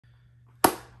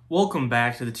Welcome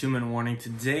back to the 2-Minute Warning.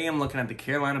 Today I'm looking at the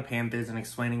Carolina Panthers and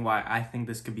explaining why I think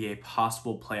this could be a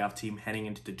possible playoff team heading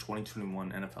into the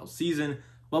 2021 NFL season.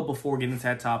 But before getting into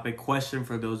that topic, question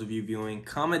for those of you viewing,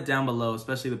 comment down below,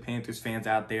 especially the Panthers fans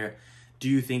out there. Do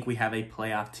you think we have a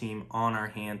playoff team on our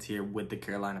hands here with the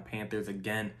Carolina Panthers?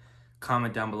 Again,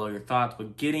 comment down below your thoughts.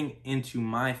 But getting into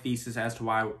my thesis as to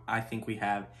why I think we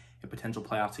have a potential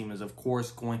playoff team is, of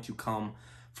course, going to come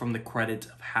from the credit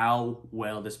of how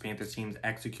well this Panthers team has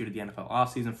executed the NFL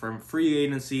offseason, from free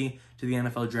agency to the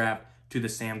NFL draft to the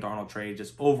Sam Darnold trade.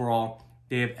 Just overall,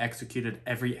 they have executed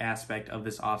every aspect of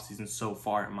this offseason so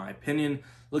far, in my opinion.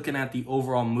 Looking at the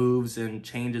overall moves and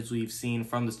changes we've seen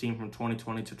from this team from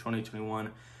 2020 to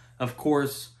 2021, of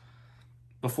course,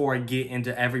 before I get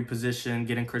into every position,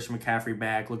 getting Christian McCaffrey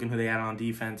back, looking who they had on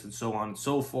defense, and so on and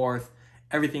so forth,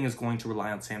 everything is going to rely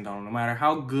on Sam Darnold. No matter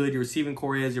how good your receiving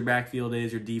core is, your backfield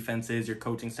is, your defense is, your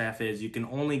coaching staff is, you can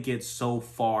only get so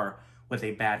far with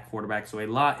a bad quarterback. So a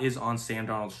lot is on Sam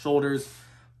Darnold's shoulders.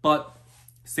 But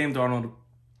Sam Darnold,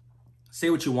 say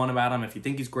what you want about him. If you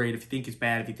think he's great, if you think he's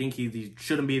bad, if you think he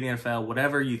shouldn't be in the NFL,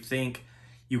 whatever you think,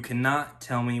 you cannot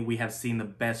tell me we have seen the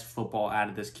best football out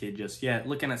of this kid just yet.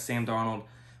 Looking at Sam Darnold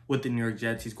with the New York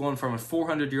Jets, he's going from a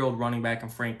 400-year-old running back in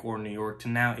Frank Gore, New York, to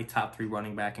now a top 3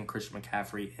 running back in Christian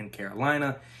McCaffrey in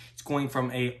Carolina. He's going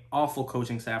from a awful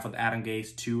coaching staff with Adam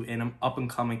Gase to an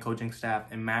up-and-coming coaching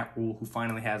staff in Matt Rule, who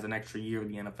finally has an extra year of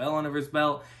the NFL under his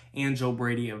belt, and Joe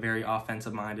Brady, a very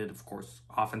offensive-minded, of course,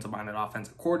 offensive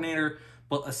coordinator,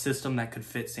 but a system that could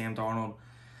fit Sam Darnold.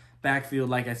 Backfield,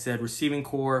 like I said, receiving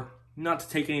core, not to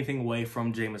take anything away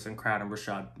from Jamison Crowder and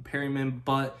Rashad Perryman,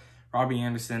 but Robbie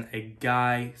Anderson, a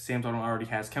guy Sam Darnold already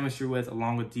has chemistry with,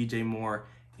 along with DJ Moore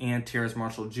and Terrace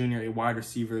Marshall Jr., a wide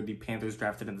receiver the Panthers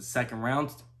drafted in the second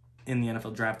round in the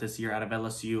NFL draft this year out of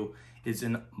LSU, is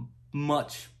a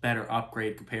much better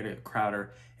upgrade compared to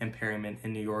Crowder and Perryman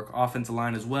in New York. Offensive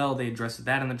line as well, they addressed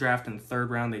that in the draft. In the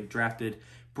third round, they drafted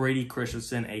Brady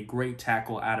Christensen, a great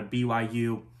tackle out of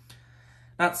BYU.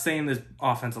 Not saying this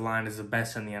offensive line is the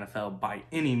best in the NFL by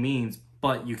any means,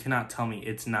 but you cannot tell me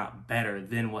it's not better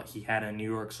than what he had in New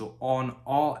York. So on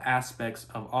all aspects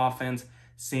of offense,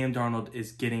 Sam Darnold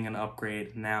is getting an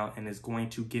upgrade now and is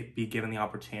going to be given the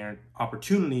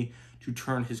opportunity to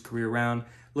turn his career around.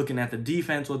 Looking at the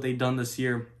defense, what they've done this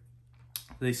year,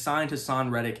 they signed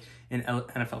Hassan Reddick in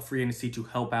NFL free agency to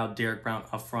help out Derek Brown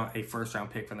up front, a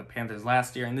first-round pick from the Panthers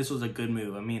last year, and this was a good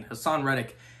move. I mean, Hassan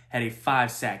Reddick had a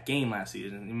 5-sack game last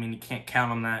season. I mean, you can't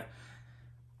count on that.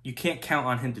 You can't count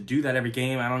on him to do that every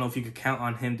game. I don't know if you could count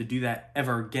on him to do that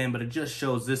ever again, but it just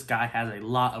shows this guy has a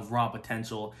lot of raw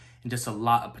potential and just a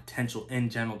lot of potential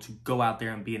in general to go out there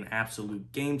and be an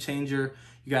absolute game changer.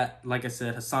 You got, like I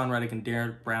said, Hassan Reddick and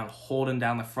Derek Brown holding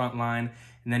down the front line,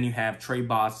 and then you have Trey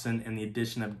Boston and the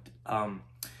addition of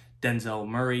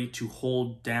Denzel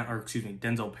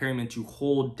Perryman to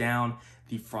hold down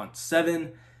the front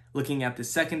seven. Looking at the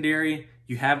secondary,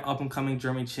 you have up-and-coming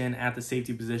Jeremy Chin at the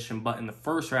safety position, but in the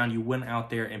first round, you went out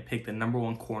there and picked the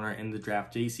 #1 corner in the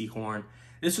draft, Jaycee Horn.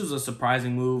 This was a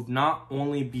surprising move, not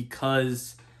only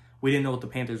because we didn't know what the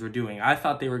Panthers were doing. I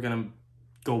thought they were going to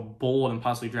go bold and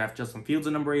possibly draft Justin Fields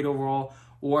at #8 overall,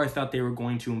 or I thought they were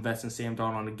going to invest in Sam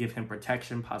Darnold to give him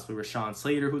protection, possibly Rashawn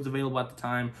Slater, who's available at the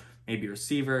time, maybe a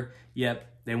receiver. Yep,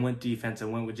 they went defense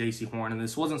and went with Jaycee Horn, and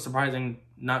this wasn't surprising,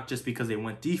 not just because they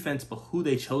went defense, but who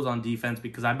they chose on defense,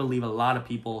 because I believe a lot of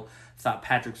people thought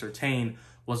Patrick Surtain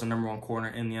was the #1 corner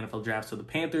in the NFL draft. So the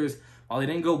Panthers, while they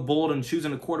didn't go bold in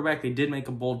choosing a quarterback, they did make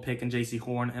a bold pick in Jaycee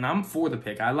Horn, and I'm for the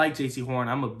pick. I like Jaycee Horn.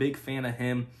 I'm a big fan of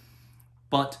him,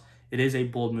 but it is a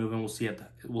bold move, and we'll see if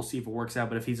it works out.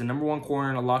 But if he's a #1 corner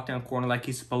and a lockdown corner like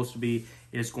he's supposed to be,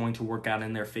 it is going to work out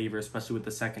in their favor, especially with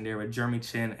the secondary with Jeremy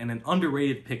Chin, and an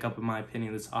underrated pickup, in my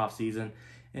opinion, this offseason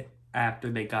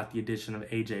after they got the addition of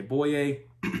A.J. Boye.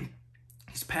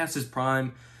 He's past his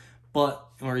prime,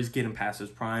 or he's getting past his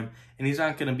prime, and he's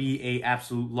not going to be a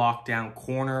absolute lockdown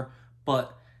corner,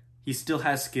 but he still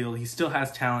has skill, he still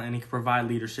has talent, and he can provide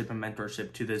leadership and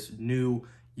mentorship to this new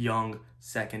young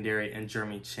secondary and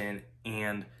Jeremy Chin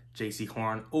and Jaycee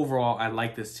Horn. Overall, I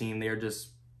like this team. They are just,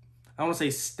 I don't want to say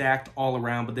stacked all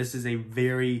around, but this is a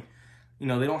very, they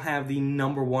don't have the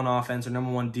 #1 offense or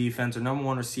 #1 defense or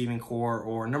 #1 receiving core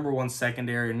or #1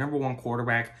 secondary or #1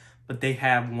 quarterback, but they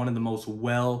have one of the most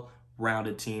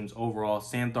well-rounded teams overall.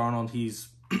 Sam Darnold, he's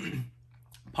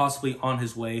possibly on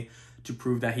his way to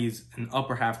prove that he's an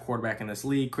upper half quarterback in this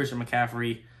league. Christian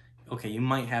McCaffrey, okay, you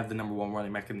might have the #1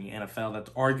 running back in the NFL. That's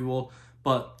arguable,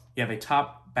 but you have a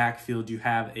top backfield. You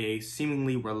have a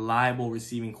seemingly reliable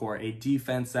receiving core, a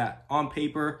defense that on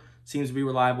paper seems to be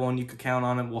reliable, and you could count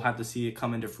on it. We'll have to see it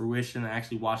come into fruition and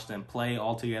actually watch them play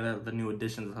all together. The new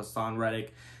additions of Hassan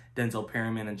Reddick, Denzel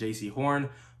Perryman, and Jaycee Horn.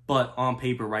 But on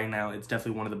paper right now, it's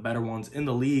definitely one of the better ones in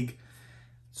the league.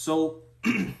 So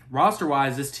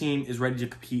roster-wise, this team is ready to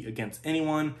compete against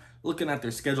anyone. Looking at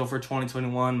their schedule for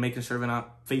 2021, making sure they're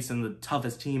not facing the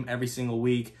toughest team every single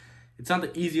week. It's not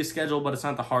the easiest schedule, but it's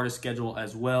not the hardest schedule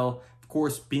as well. Of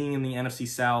course, being in the NFC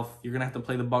South, you're going to have to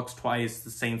play the Bucs twice,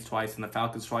 the Saints twice, and the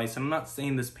Falcons twice. And I'm not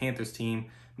saying this Panthers team,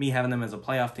 me having them as a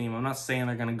playoff team, I'm not saying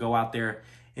they're going to go out there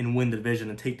and win the division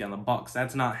and take down the Bucs.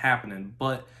 That's not happening.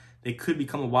 But they could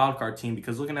become a wild card team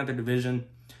because looking at their division,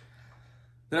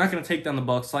 they're not going to take down the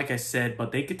Bucs, like I said,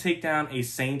 but they could take down a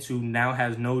Saints who now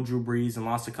has no Drew Brees and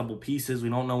lost a couple pieces. We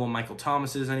don't know what Michael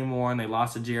Thomas is anymore, and they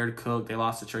lost to Jared Cook, they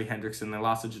lost to Trey Hendrickson, they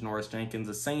lost to Janoris Jenkins.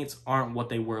 The Saints aren't what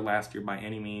they were last year by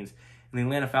any means. And the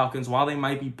Atlanta Falcons, while they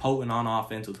might be potent on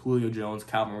offense with Julio Jones,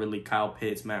 Calvin Ridley, Kyle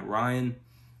Pitts, Matt Ryan,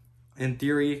 in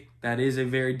theory, that is a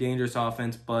very dangerous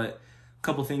offense, but a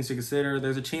couple things to consider.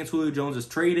 There's a chance Julio Jones is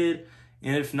traded,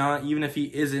 and if not, even if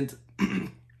he isn't,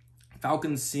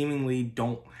 Falcons seemingly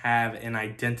don't have an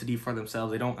identity for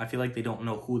themselves. I feel like they don't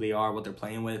know who they are, what they're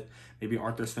playing with. Maybe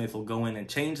Arthur Smith will go in and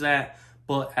change that.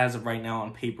 But as of right now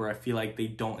on paper, I feel like they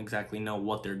don't exactly know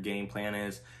what their game plan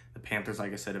is. The Panthers,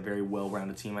 like I said, a very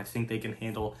well-rounded team. I think they can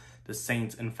handle the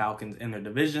Saints and Falcons in their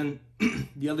division.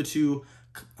 The other two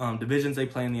divisions they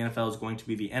play in the NFL is going to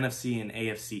be the NFC and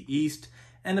AFC East.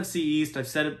 NFC East, I've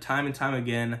said it time and time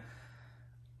again,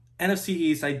 NFC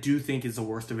East, I do think is the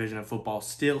worst division of football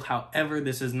still. However,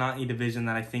 this is not a division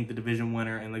that I think the division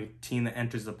winner and the team that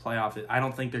enters the playoffs, I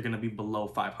don't think they're going to be below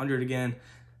 500 again.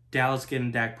 Dallas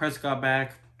getting Dak Prescott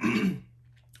back.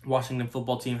 Washington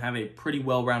football team have a pretty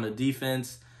well-rounded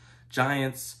defense.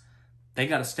 Giants, they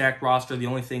got a stacked roster. The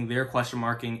only thing they're question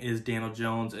marking is Daniel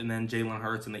Jones and then Jalen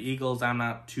Hurts and the Eagles. I'm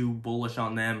not too bullish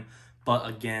on them. But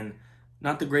again,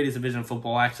 not the greatest division of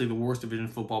football, actually the worst division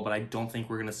of football, but I don't think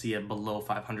we're going to see a below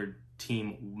 500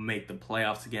 team make the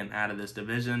playoffs again out of this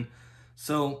division.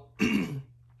 So,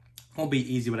 won't be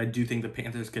easy, but I do think the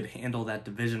Panthers could handle that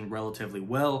division relatively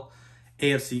well.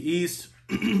 AFC East,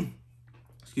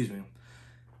 excuse me,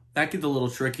 that gets a little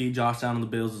tricky. Josh Allen and the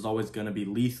Bills is always going to be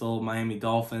lethal. Miami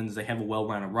Dolphins, they have a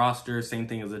well-rounded roster, same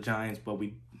thing as the Giants, but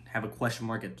we have a question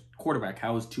mark at quarterback.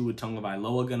 How is Tua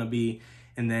Tagovailoa going to be?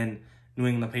 And then New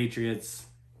England Patriots,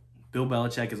 Bill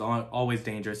Belichick is always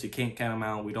dangerous. You can't count him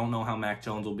out. We don't know how Mac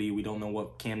Jones will be. We don't know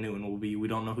what Cam Newton will be. We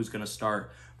don't know who's going to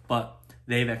start. But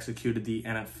they've executed the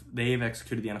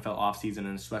NFL offseason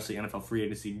and especially NFL free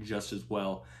agency just as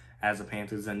well as the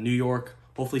Panthers. And New York,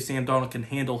 hopefully Sam Darnold can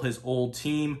handle his old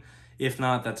team. If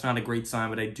not, that's not a great sign,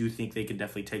 but I do think they could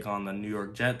definitely take on the New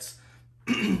York Jets.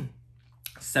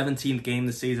 17th game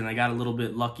this season. I got a little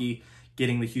bit lucky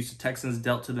getting the Houston Texans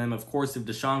dealt to them. Of course, if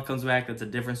Deshaun comes back, that's a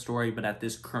different story. But at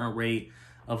this current rate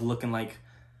of looking like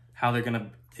how they're going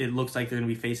to, it looks like they're going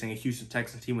to be facing a Houston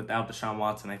Texans team without Deshaun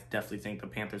Watson. I definitely think the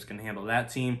Panthers can handle that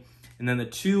team. And then the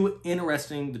two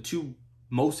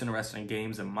most interesting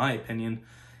games, in my opinion,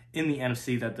 in the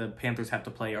NFC that the Panthers have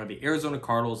to play are the Arizona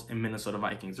Cardinals and Minnesota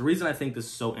Vikings. The reason I think this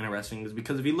is so interesting is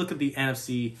because if you look at the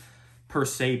NFC per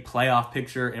se playoff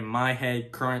picture in my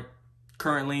head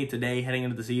currently today heading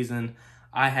into the season,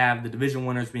 I have the division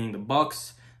winners being the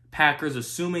Bucs, Packers,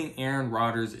 assuming Aaron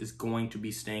Rodgers is going to be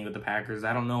staying with the Packers.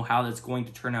 I don't know how that's going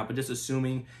to turn out, but just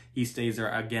assuming he stays there,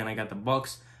 again, I got the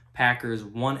Bucs, Packers,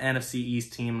 one NFC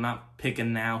East team. I'm not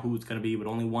picking now who it's going to be, but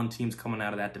only one team's coming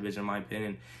out of that division, in my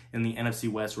opinion. In the NFC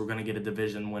West, we're going to get a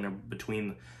division winner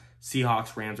between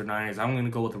Seahawks, Rams, or Niners. I'm going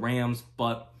to go with the Rams,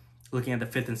 but looking at the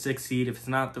 5th and 6th seed, if it's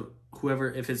not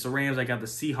if it's the Rams, I got the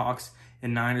Seahawks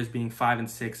and Niners being 5 and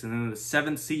 6, and then the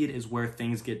 7th seed is where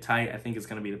things get tight. I think it's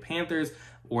going to be the Panthers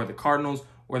or the Cardinals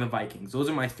or the Vikings. Those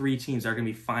are my three teams that are going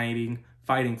to be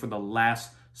fighting for the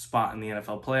last spot in the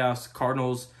NFL playoffs.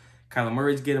 Cardinals, Kyler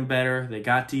Murray's getting better. They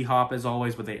got D-Hop as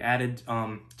always, but they added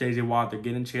J.J. Watt. They're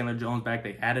getting Chandler Jones back.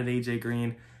 They added A.J.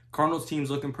 Green. Cardinals team's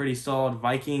looking pretty solid.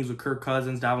 Vikings with Kirk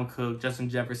Cousins, Dalvin Cook, Justin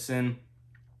Jefferson,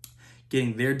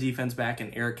 getting their defense back,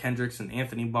 and Eric Kendricks and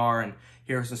Anthony Barr and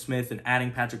Harrison Smith, and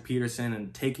adding Patrick Peterson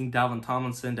and taking Dalvin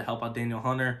Tomlinson to help out Daniel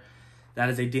Hunter. That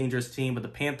is a dangerous team. But the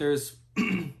Panthers,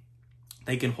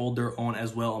 they can hold their own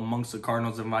as well amongst the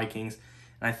Cardinals and Vikings.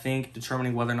 And I think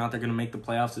determining whether or not they're going to make the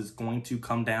playoffs is going to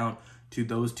come down to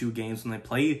those two games when they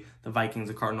play the Vikings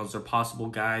and Cardinals. They're possible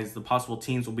guys. The possible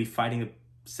teams will be fighting a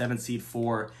 7th seed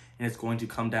 4, and it's going to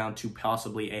come down to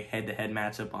possibly a head-to-head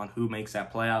matchup on who makes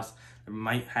that playoffs. They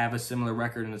might have a similar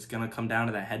record, and it's going to come down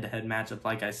to that head-to-head matchup.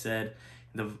 Like I said,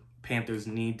 the Panthers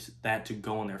need that to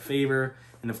go in their favor.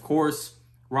 And, of course,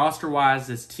 roster-wise,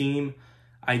 this team,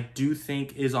 I do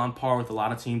think is on par with a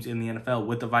lot of teams in the NFL,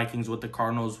 with the Vikings, with the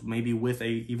Cardinals, maybe with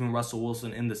even Russell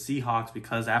Wilson in the Seahawks,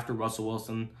 because after Russell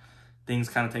Wilson, things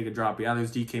kind of take a drop. Yeah,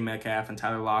 there's DK Metcalf and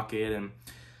Tyler Lockett and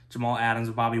Jamal Adams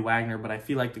and Bobby Wagner, but I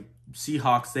feel like the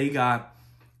Seahawks, they got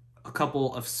a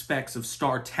couple of specks of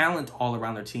star talent all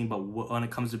around their team, but when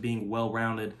it comes to being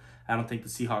well-rounded, I don't think the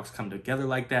Seahawks come together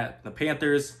like that. The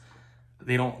Panthers,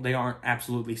 they aren't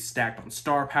absolutely stacked on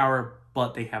star power,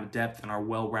 but they have depth and are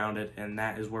well-rounded, and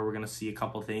that is where we're going to see a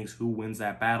couple of things. Who wins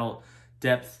that battle?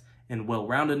 Depth and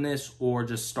well-roundedness, or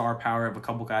just star power of a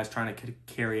couple guys trying to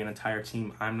carry an entire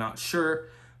team? I'm not sure,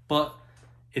 but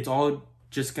it's all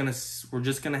we're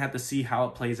just gonna have to see how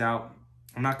it plays out.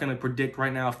 I'm not gonna predict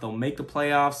right now if they'll make the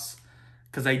playoffs,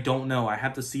 because I don't know. I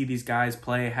have to see these guys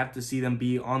play. I have to see them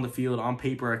be on the field. On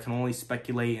paper, I can only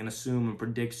speculate and assume and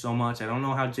predict so much. I don't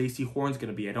know how Jaycee Horn's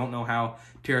going to be. I don't know how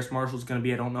Terrace Marshall's going to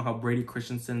be. I don't know how Brady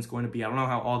Christensen's going to be. I don't know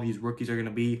how all these rookies are going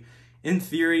to be. In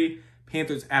theory,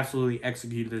 Panthers absolutely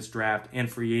executed this draft and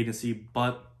free agency,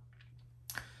 but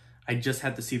I just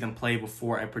had to see them play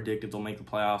before I predict if they'll make the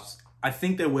playoffs. I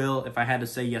think they will. If I had to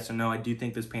say yes or no, I do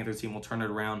think this Panthers team will turn it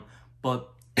around,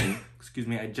 but excuse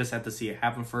me, I just have to see it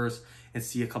happen first and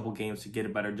see a couple games to get a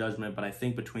better judgment. But I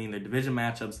think between their division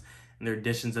matchups and their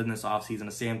additions in this offseason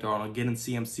of Sam Darnold, getting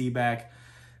CMC back,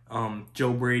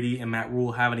 Joe Brady and Matt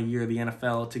Rule having a year of the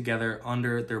NFL together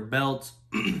under their belts,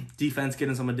 defense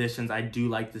getting some additions, I do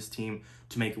like this team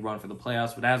to make a run for the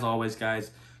playoffs. But as always,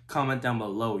 guys, comment down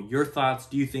below your thoughts.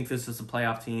 Do you think this is a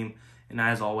playoff team? And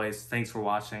as always, thanks for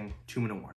watching. 2 Minute Warning.